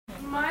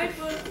my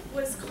book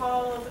was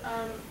called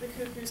The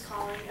Cuckoo's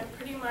Calling, and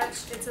pretty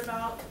much it's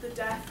about the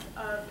death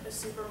of a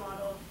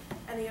supermodel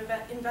and the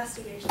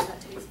investigation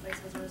that takes place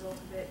as a result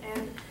of it.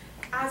 And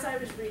as I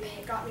was reading,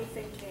 it got me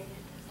thinking,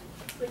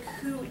 like,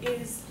 who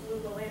is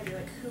Lula Lambie?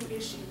 Like, who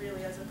is she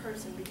really as a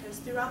person? Because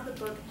throughout the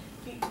book,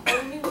 the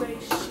only way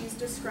she's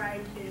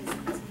described is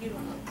as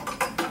beautiful.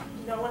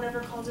 No one ever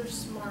calls her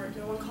smart.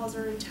 No one calls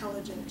her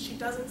intelligent. She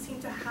doesn't seem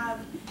to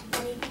have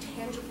any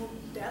tangible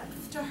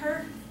depth to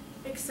her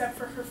except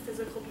for her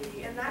physical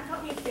beauty. And that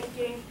got me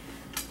thinking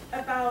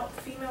about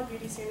female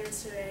beauty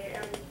standards today.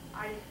 And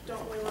I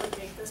don't really want to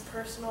make this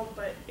personal,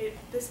 but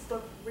this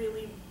book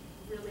really,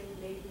 really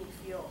made me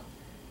feel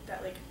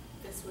that, like,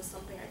 this was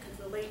something I could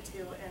relate to.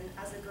 And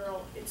as a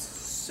girl, it's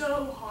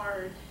so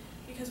hard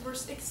because we're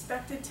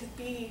expected to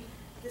be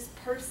this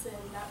person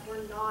that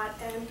we're not.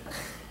 And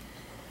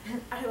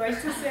I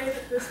like to say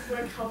that this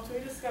book helped me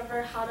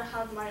discover how to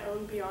have my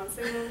own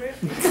Beyonce moment.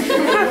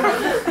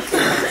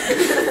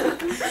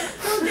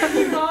 Don't get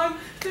me wrong,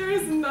 there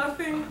is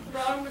nothing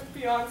wrong with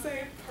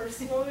Beyonce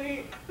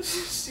personally.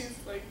 She's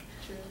like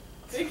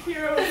a big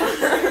hero.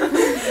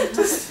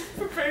 Just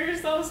prepare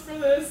yourselves for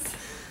this.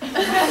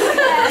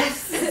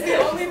 This is the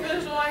only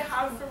visual I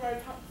have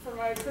for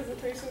my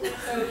presentation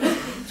because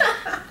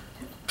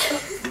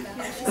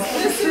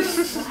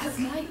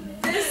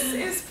this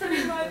is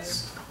pretty much.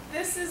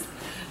 This is,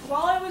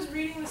 while I was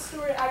reading the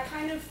story, I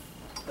kind of,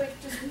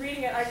 like, just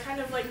reading it, I kind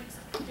of, like,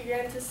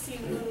 began to see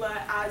Lula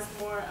as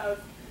more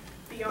of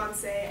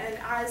Beyonce, and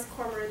as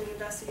Cormoran, the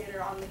investigator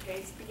on the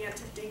case, began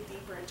to dig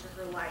deeper into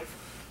her life,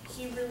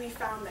 he really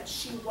found that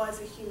she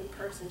was a human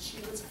person. She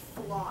was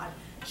flawed.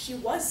 She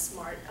was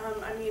smart.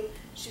 I mean,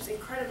 she's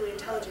incredibly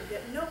intelligent,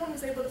 yet no one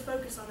was able to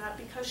focus on that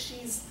because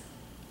she's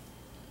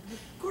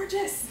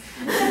gorgeous.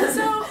 And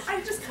so,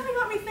 it just kind of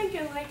got me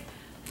thinking, like,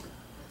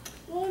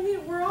 well, I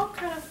mean, we're all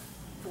kind of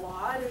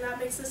flawed, and that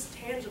makes us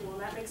tangible,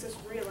 and that makes us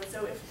real. And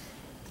so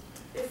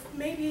if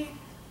maybe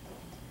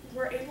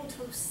we're able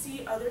to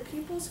see other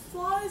people's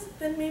flaws,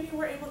 then maybe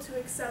we're able to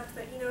accept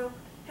that, you know,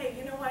 hey,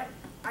 you know what,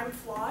 I'm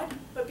flawed,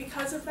 but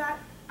because of that,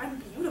 I'm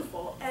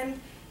beautiful.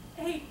 And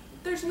hey,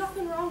 there's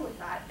nothing wrong with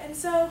that. And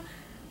so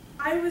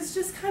I was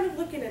just kind of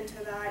looking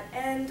into that,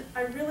 and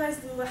I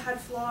realized Lula had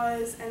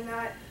flaws, and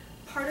that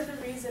part of the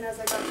reason,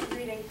 as I got to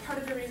reading, part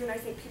of the reason I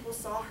think people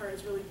saw her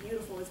as really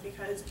beautiful is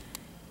because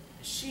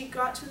she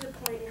got to the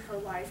point in her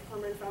life,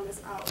 Cormoran found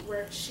this out,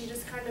 where she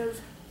just kind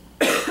of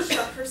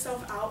shut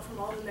herself out from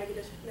all the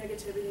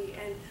negativity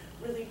and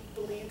really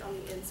believed on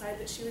the inside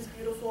that she was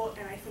beautiful,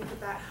 and I think that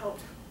that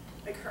helped,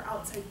 like, her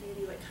outside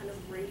beauty, like, kind of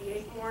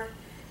radiate more.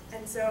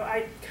 And so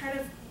I kind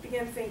of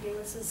began thinking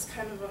this is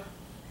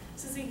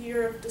a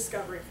year of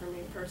discovery for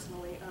me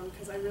personally,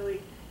 because I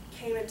really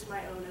came into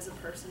my own as a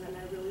person, and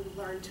I really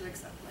learned to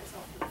accept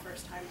myself for the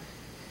first time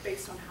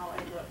based on how I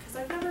look. Because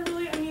I've never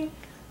really, I mean,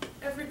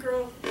 every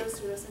girl goes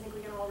through this, I think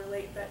we can all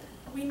relate, that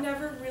we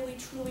never really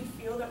truly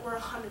feel that we're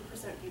 100%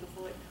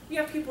 beautiful. Like, we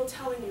have people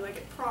telling you, like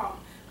at prom,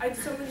 I had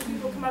so many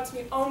people come up to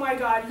me, oh my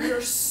god,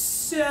 you're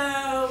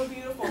so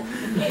beautiful.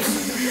 Thank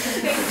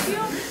you,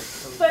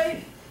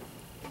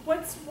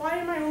 but why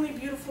am I only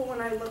beautiful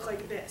when I look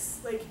like this?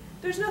 Like,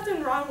 there's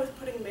nothing wrong with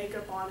putting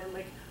makeup on and,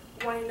 like,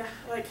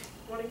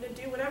 wanting to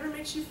do whatever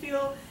makes you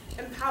feel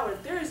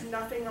empowered. There is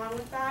nothing wrong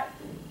with that.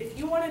 If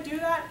you want to do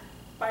that,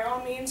 by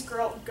all means,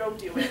 girl, go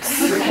do it.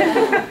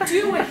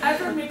 Do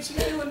whatever makes you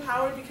feel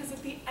empowered, because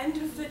at the end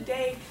of the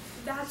day,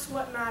 that's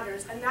what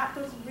matters. And that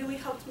book really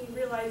helped me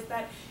realize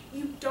that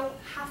you don't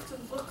have to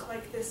look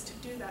like this to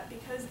do that,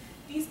 because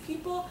these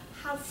people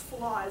have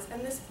flaws.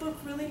 And this book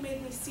really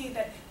made me see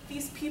that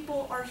these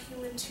people are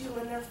human too,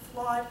 and they're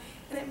flawed,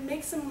 and it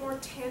makes them more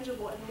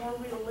tangible and more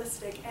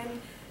realistic.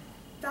 And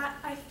that,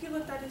 I feel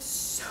that that is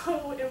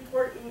so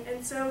important.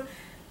 And so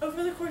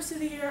over the course of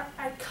the year,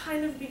 I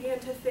kind of began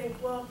to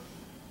think, well,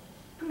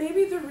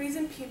 maybe the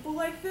reason people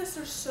like this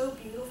are so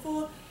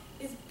beautiful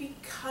is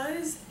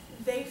because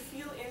they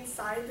feel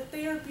inside that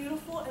they are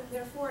beautiful, and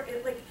therefore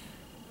it, like,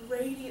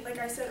 like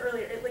I said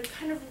earlier, it, like,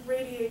 kind of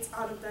radiates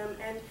out of them.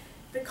 And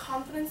the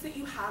confidence that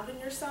you have in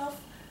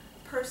yourself,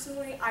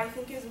 personally, I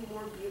think is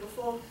more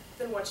beautiful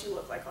than what you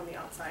look like on the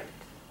outside.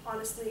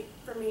 Honestly,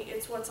 for me,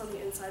 it's what's on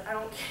the inside. I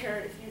don't care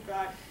if you've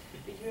got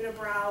a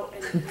unibrow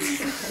and if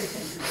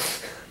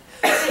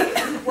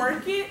you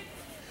work it,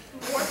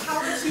 more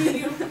power to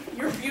you.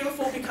 You're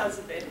beautiful because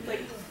of it.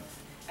 Like,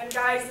 and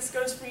guys, this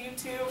goes for you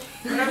too.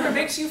 Whatever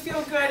makes you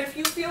feel good. If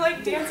you feel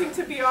like dancing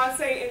to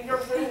Beyonce in your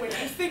room and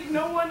you think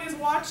no one is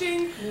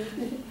watching,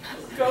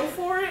 go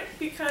for it,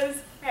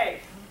 because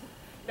hey,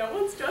 no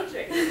one's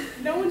judging.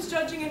 No one's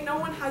judging, and no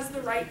one has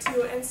the right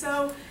to. And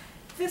so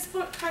this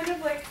book kind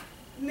of, like,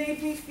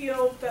 made me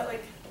feel that,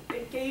 like,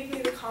 it gave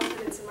me the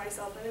confidence in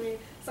myself. And I mean,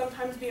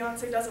 sometimes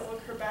Beyonce doesn't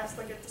look her best,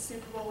 like at the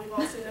Super Bowl, we've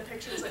all seen the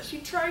pictures that she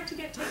tried to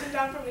get taken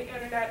down from the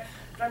internet,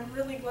 but I'm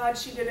really glad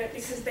she didn't,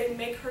 because they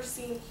make her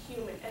seem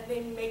human, and they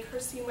make her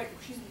seem like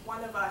she's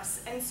one of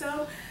us. And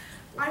so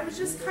I was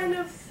just kind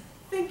of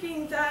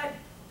thinking that,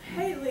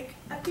 hey, like,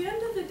 at the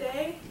end of the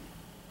day,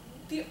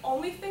 the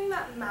only thing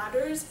that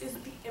matters is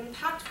the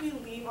impact we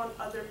leave on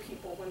other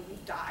people when we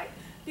die.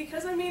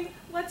 Because, I mean,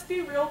 let's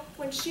be real,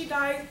 when she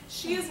dies,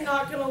 she is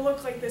not going to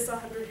look like this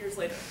 100 years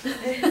later.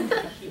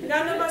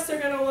 None of us are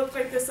going to look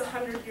like this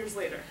 100 years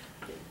later.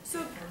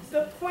 So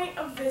the point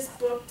of this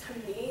book to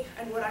me,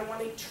 and what I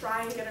want to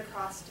try and get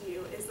across to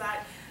you, is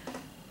that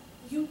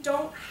you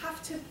don't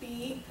have to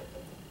be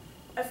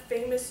a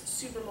famous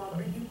supermodel,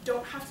 or you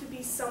don't have to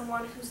be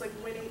someone who's like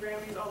winning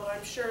Grammys, although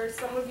I'm sure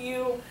some of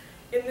you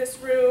in this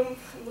room,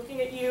 I'm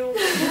looking at you,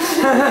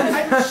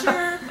 I'm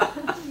sure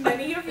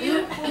many of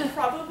you will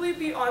probably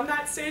be on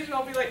that stage and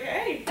I'll be like,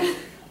 hey,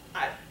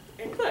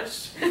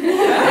 English,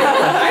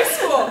 high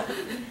school,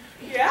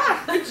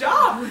 yeah, good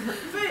job.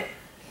 But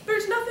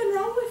there's nothing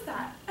wrong with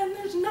that, and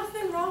there's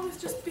nothing wrong with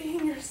just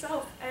being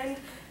yourself, and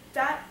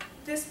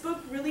this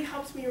book really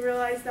helps me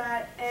realize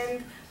that.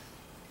 And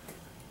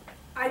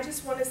I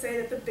just want to say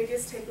that the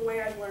biggest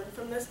takeaway I've learned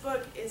from this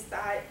book is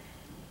that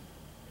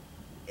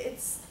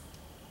it's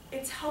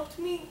helped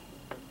me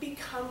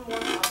become more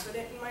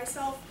confident in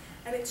myself,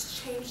 and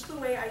it's changed the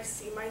way I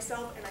see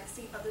myself and I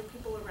see other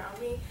people around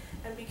me,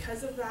 and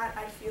because of that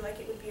I feel like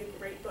it would be a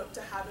great book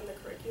to have in the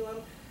curriculum.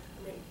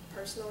 I mean,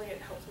 personally it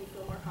helps me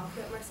feel more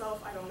confident in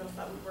myself. I don't know if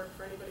that would work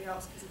for anybody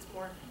else because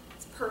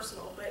it's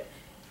personal, but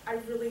I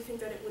really think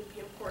that it would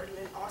be important,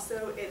 and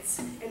also it's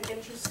an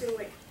interesting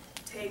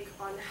take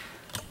on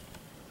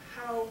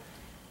how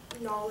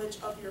knowledge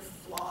of your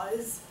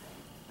flaws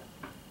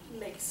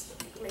makes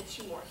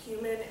you more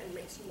human, and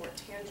makes you more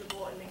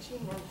tangible, and makes you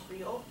more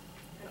real.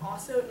 And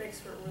also it makes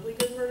for a really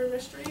good murder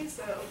mystery,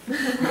 so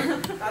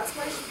that's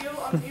my spiel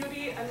on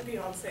Beauty and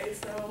Beyonce,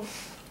 so